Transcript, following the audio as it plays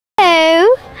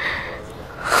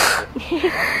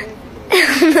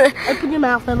Open your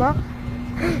mouth, Emma.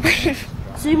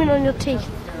 Zoom in on your teeth.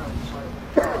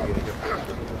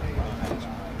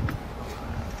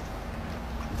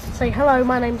 Say hello,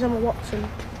 my name's Emma Watson.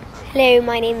 Hello,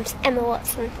 my name's Emma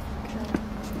Watson.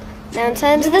 Now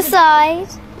turn to the side.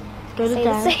 Go to Say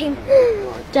Dan. the same.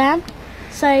 Dan,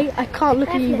 say I can't look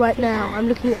at you right now. I'm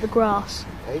looking at the grass.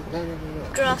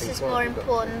 Grass is more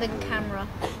important than camera.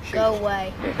 Go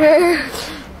away.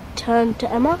 Turn to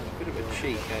Emma.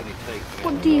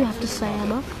 What do you have to say,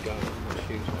 Emma?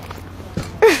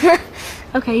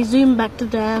 Okay, zoom back to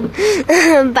Dan.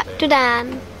 Back to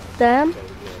Dan. Dan, Yeah.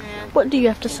 what do you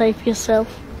have to say for yourself?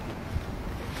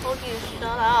 Told you to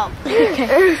shut up.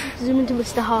 Okay, zoom into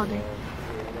Mr. Hardy.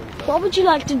 What would you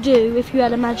like to do if you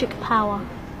had a magic power?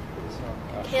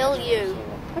 Kill you.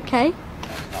 Okay.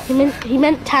 He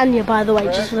meant Tanya, by the way,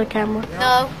 just for the camera.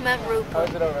 No, meant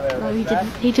Rupert. No, he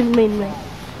didn't. He didn't mean me.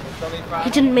 He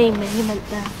didn't mean me. He meant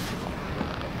Dan.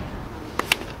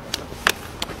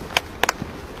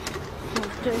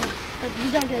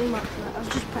 You don't get any marks for that. I was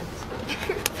just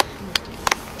practicing.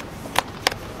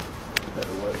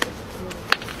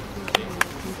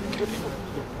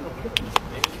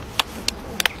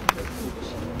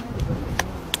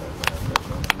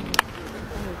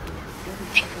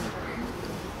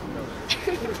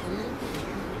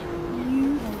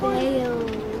 You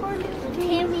failed.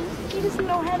 Tammy, she doesn't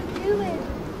know how to do it.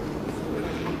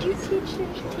 Could you teach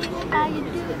Tammy how you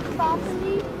do it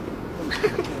properly?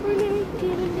 Really,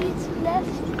 Tammy needs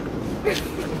lessons.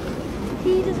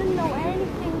 He doesn't know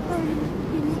anything.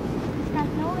 He's got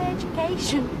no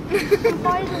education. And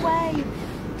by the way,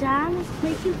 Dan is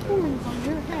making pullings on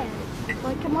your head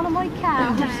like one of my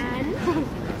cows. Dan.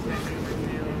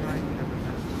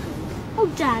 Oh,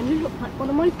 Dan, you look like one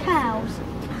of my cows.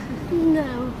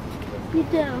 No, you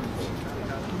don't.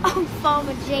 Oh,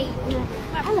 Farmer Jane.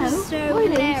 Hello. So my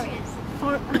hilarious.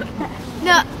 name's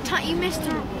No, you missed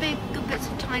the big good bits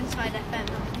of Tyneside FM.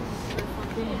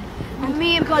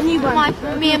 Me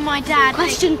and my dad.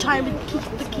 Question time with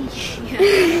Keith the Quiche.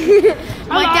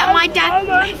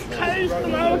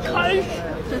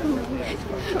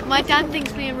 My dad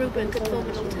thinks me and Rupert could form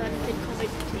an alternative comedy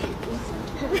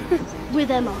team.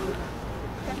 With Emma.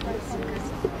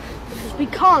 Because we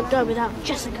can't go without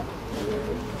Jessica.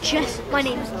 Jessica. My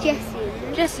name's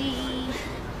Jessie. Jesse.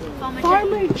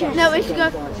 Farmer Jessica. No, we should go.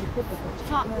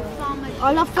 Farmer.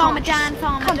 I love Farmer country- Dan.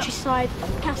 Farmer countryside.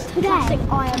 Today,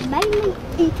 I am mainly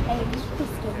eating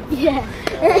biscuits. Yeah.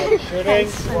 Sitting,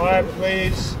 quiet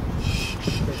please.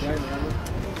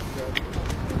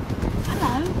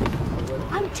 Hello.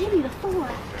 I'm Tilly the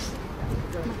Thorax.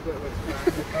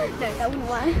 No, that wouldn't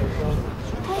work.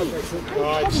 Hey,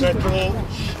 Alright, settle.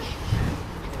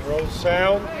 Roll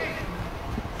sound.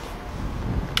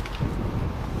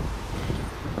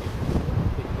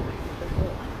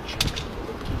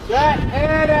 Set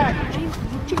and action.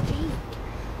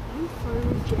 I'm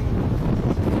Farmer Jane.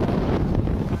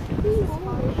 I'm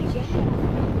Farmer Jane.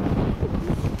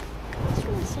 That's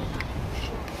what I said.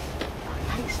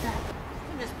 I taste that.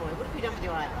 Goodness boy, what have you done with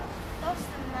your eyebrows? Lost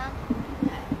them, Mum.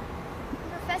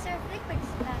 Professor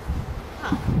Flickwick's back.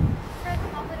 Huh? Broke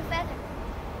them off with a feather.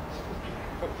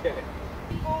 Okay.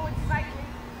 Forward slightly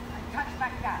and touch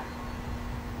back down.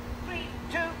 3,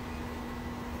 2.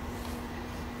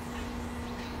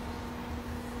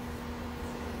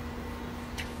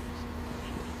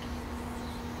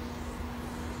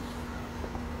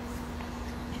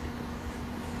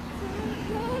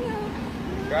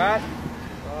 Got?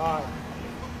 Alright.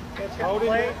 Hold it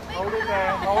there.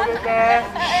 Hold it there.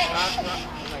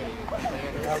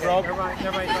 Rob.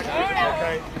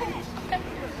 Okay.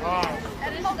 Alright.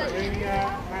 Bring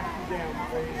Matthew down,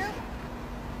 please.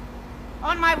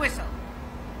 On my whistle.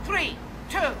 3,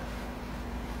 2.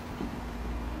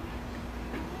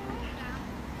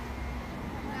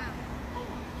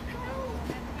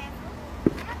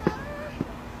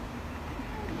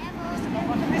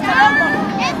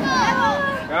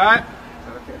 Got?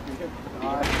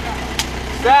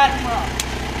 Set.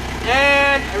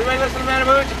 And everybody listen to Man of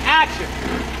Mooch. Action.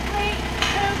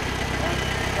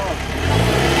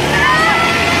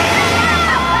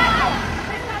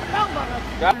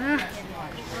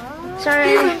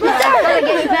 Sorry. I'll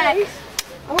get you back.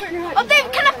 Oh,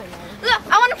 Dave, can I? Look,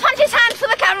 I want to punch his hand for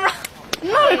the camera.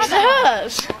 No, it's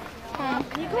hers.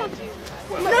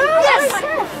 Yes.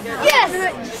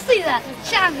 Yes. See that?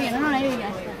 Champion. Oh, there you go.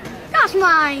 That's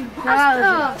mine.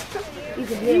 You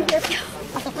can do that.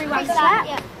 That's a free one slap.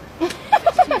 Yeah.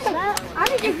 I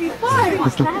didn't give you 5.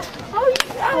 What's that?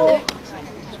 Oh,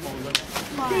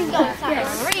 He's got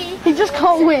three. he just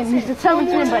can't win. He's determined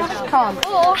to win, but he just can't.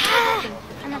 Four.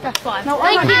 That's 5. No,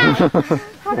 Thank you.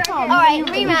 Alright,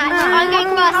 rematch. I'm going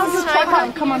first this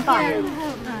time. Come on, fine.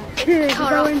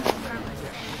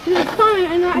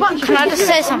 Can I just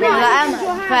say something?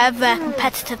 I'm a very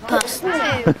competitive person.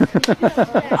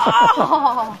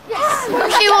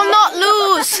 She will not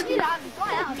lose.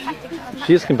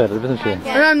 She is competitive, isn't she?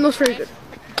 And I'm not very good.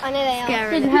 I know they are.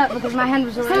 Didn't hurt because my hand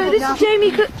was already. So this is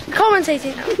Jamie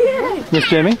commentating. Miss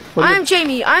Jamie? I am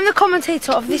Jamie. I'm the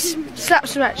commentator of this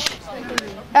slaps match.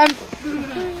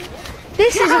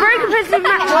 This is a very competitive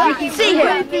match, as you can see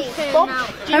here.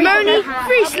 I'm only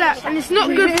 3 slaps, and it's not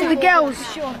good for the girls.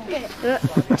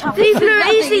 People who are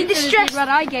easily distressed,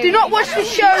 do not watch this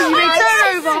show. You may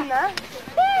turn over.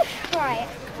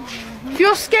 If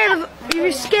you're scared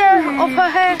of her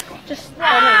hair, just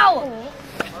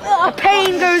the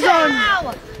pain goes on.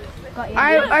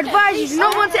 I advise you do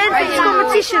not want to enter this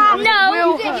competition.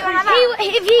 No,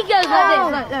 if he goes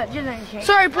like this,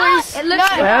 Sorry, boys.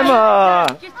 Emma!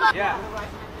 Yeah.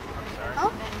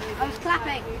 I was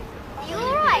clapping. Are you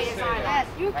alright?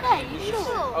 You okay? You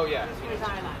sure? Oh, yeah.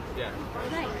 Yeah.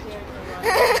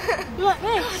 You like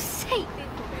me? Sake.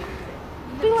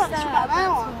 Be like this for about an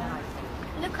hour.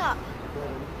 Look up.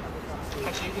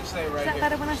 Actually, you can stay right here.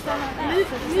 Better when I stand like that.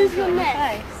 Move your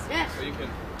neck. Yes. So you can.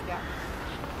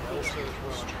 Hello, sir.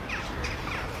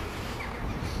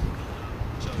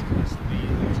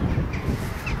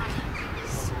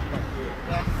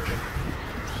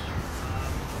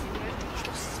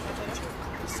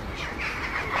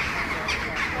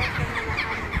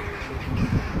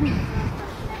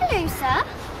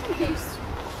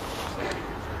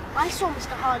 I saw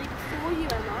Mr. Hardy before you,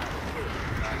 Emma.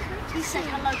 He said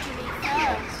hello to me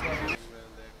first.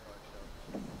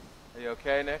 Are you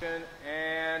okay, Nick?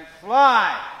 And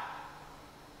fly!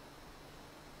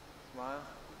 Smile.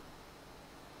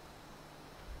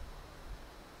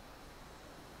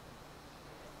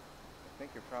 I think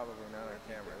you're probably not on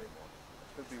camera anymore.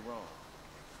 Could be wrong.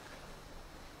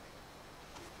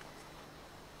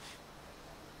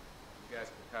 You guys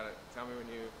can kind of tell me when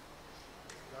you...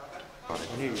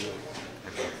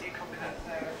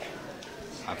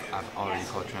 I've already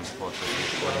called transport, so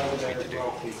what do you want me to do?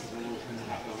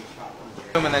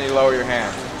 And then you lower your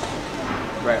hand.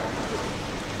 Right.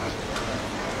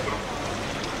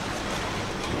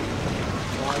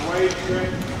 Wait,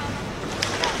 Grint.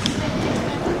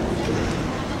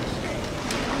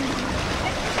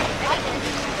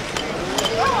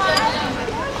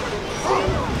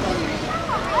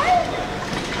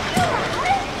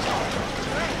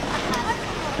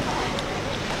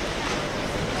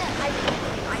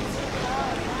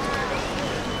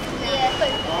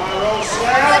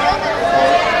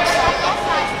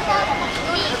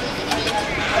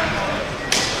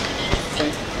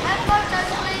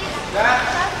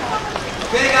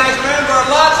 Okay, guys, remember,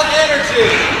 lots of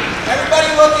energy. Everybody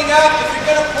looking up. If you're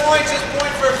going to point, just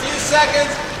point for a few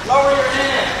seconds. Lower your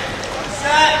hand.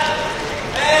 Set.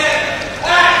 And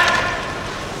act.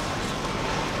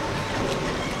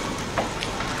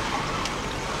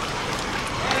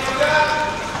 Hands up.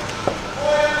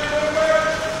 Point, maneuver.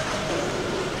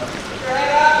 Keep your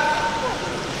head up.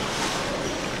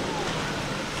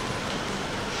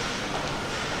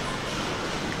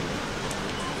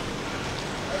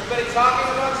 Everybody talking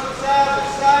amongst themselves,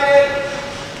 excited.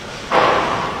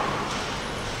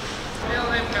 Feel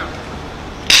them go.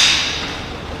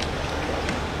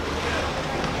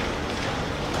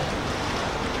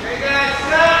 Okay, guys,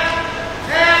 set.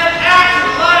 And action.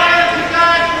 A lot of energy,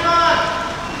 guys. Come on.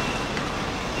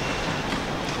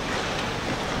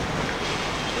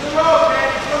 To the rope, man.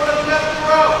 Still lifting up the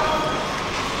rope.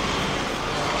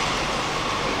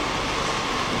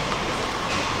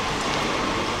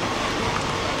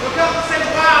 Look up and say,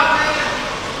 wow, man.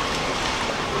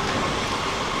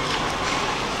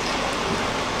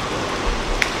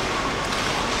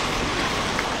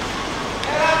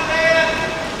 Head up, man.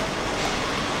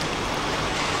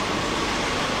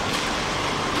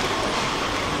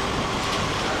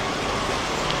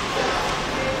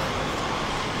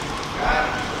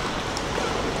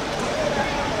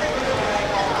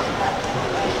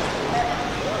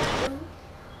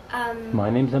 My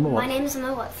name's Emma My Watson. name's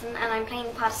Emma Watson, and I'm playing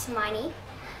the part of Hermione.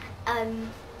 And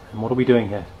what are we doing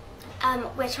here?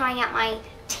 We're trying out my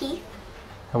teeth.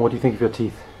 And what do you think of your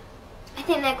teeth? I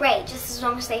think they're great, just as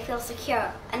long as they feel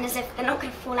secure, and as if they're not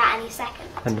going to fall out any second.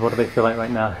 And what do they feel like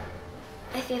right now?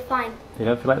 They feel fine. They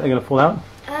don't feel like they're going to fall out?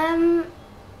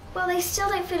 Well, they still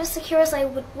don't feel as secure as I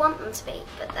would want them to be,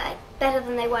 but they're better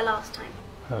than they were last time.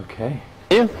 Okay.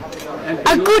 A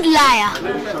good liar.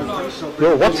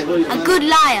 You're what? A good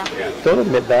liar. Don't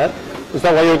admit that. Is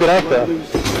that why you're a good actor?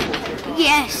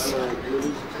 Yes.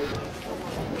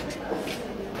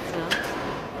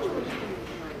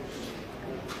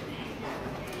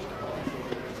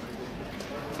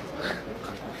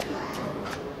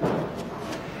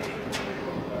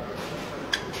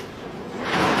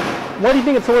 Why do you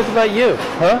think it's always about you?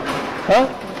 Huh? Huh?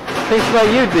 Thinks about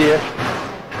you, do you?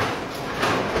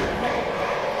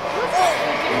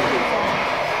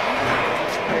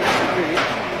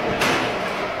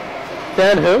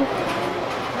 Dan who?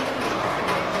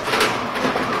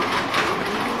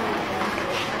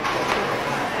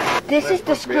 This is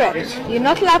the script. You're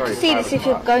not allowed to see this if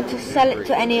you're going to sell it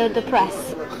to any of the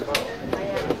press.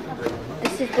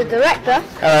 This is the director.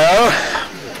 Hello.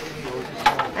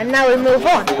 And now we move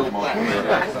on.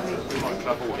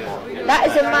 That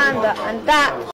is Amanda, and that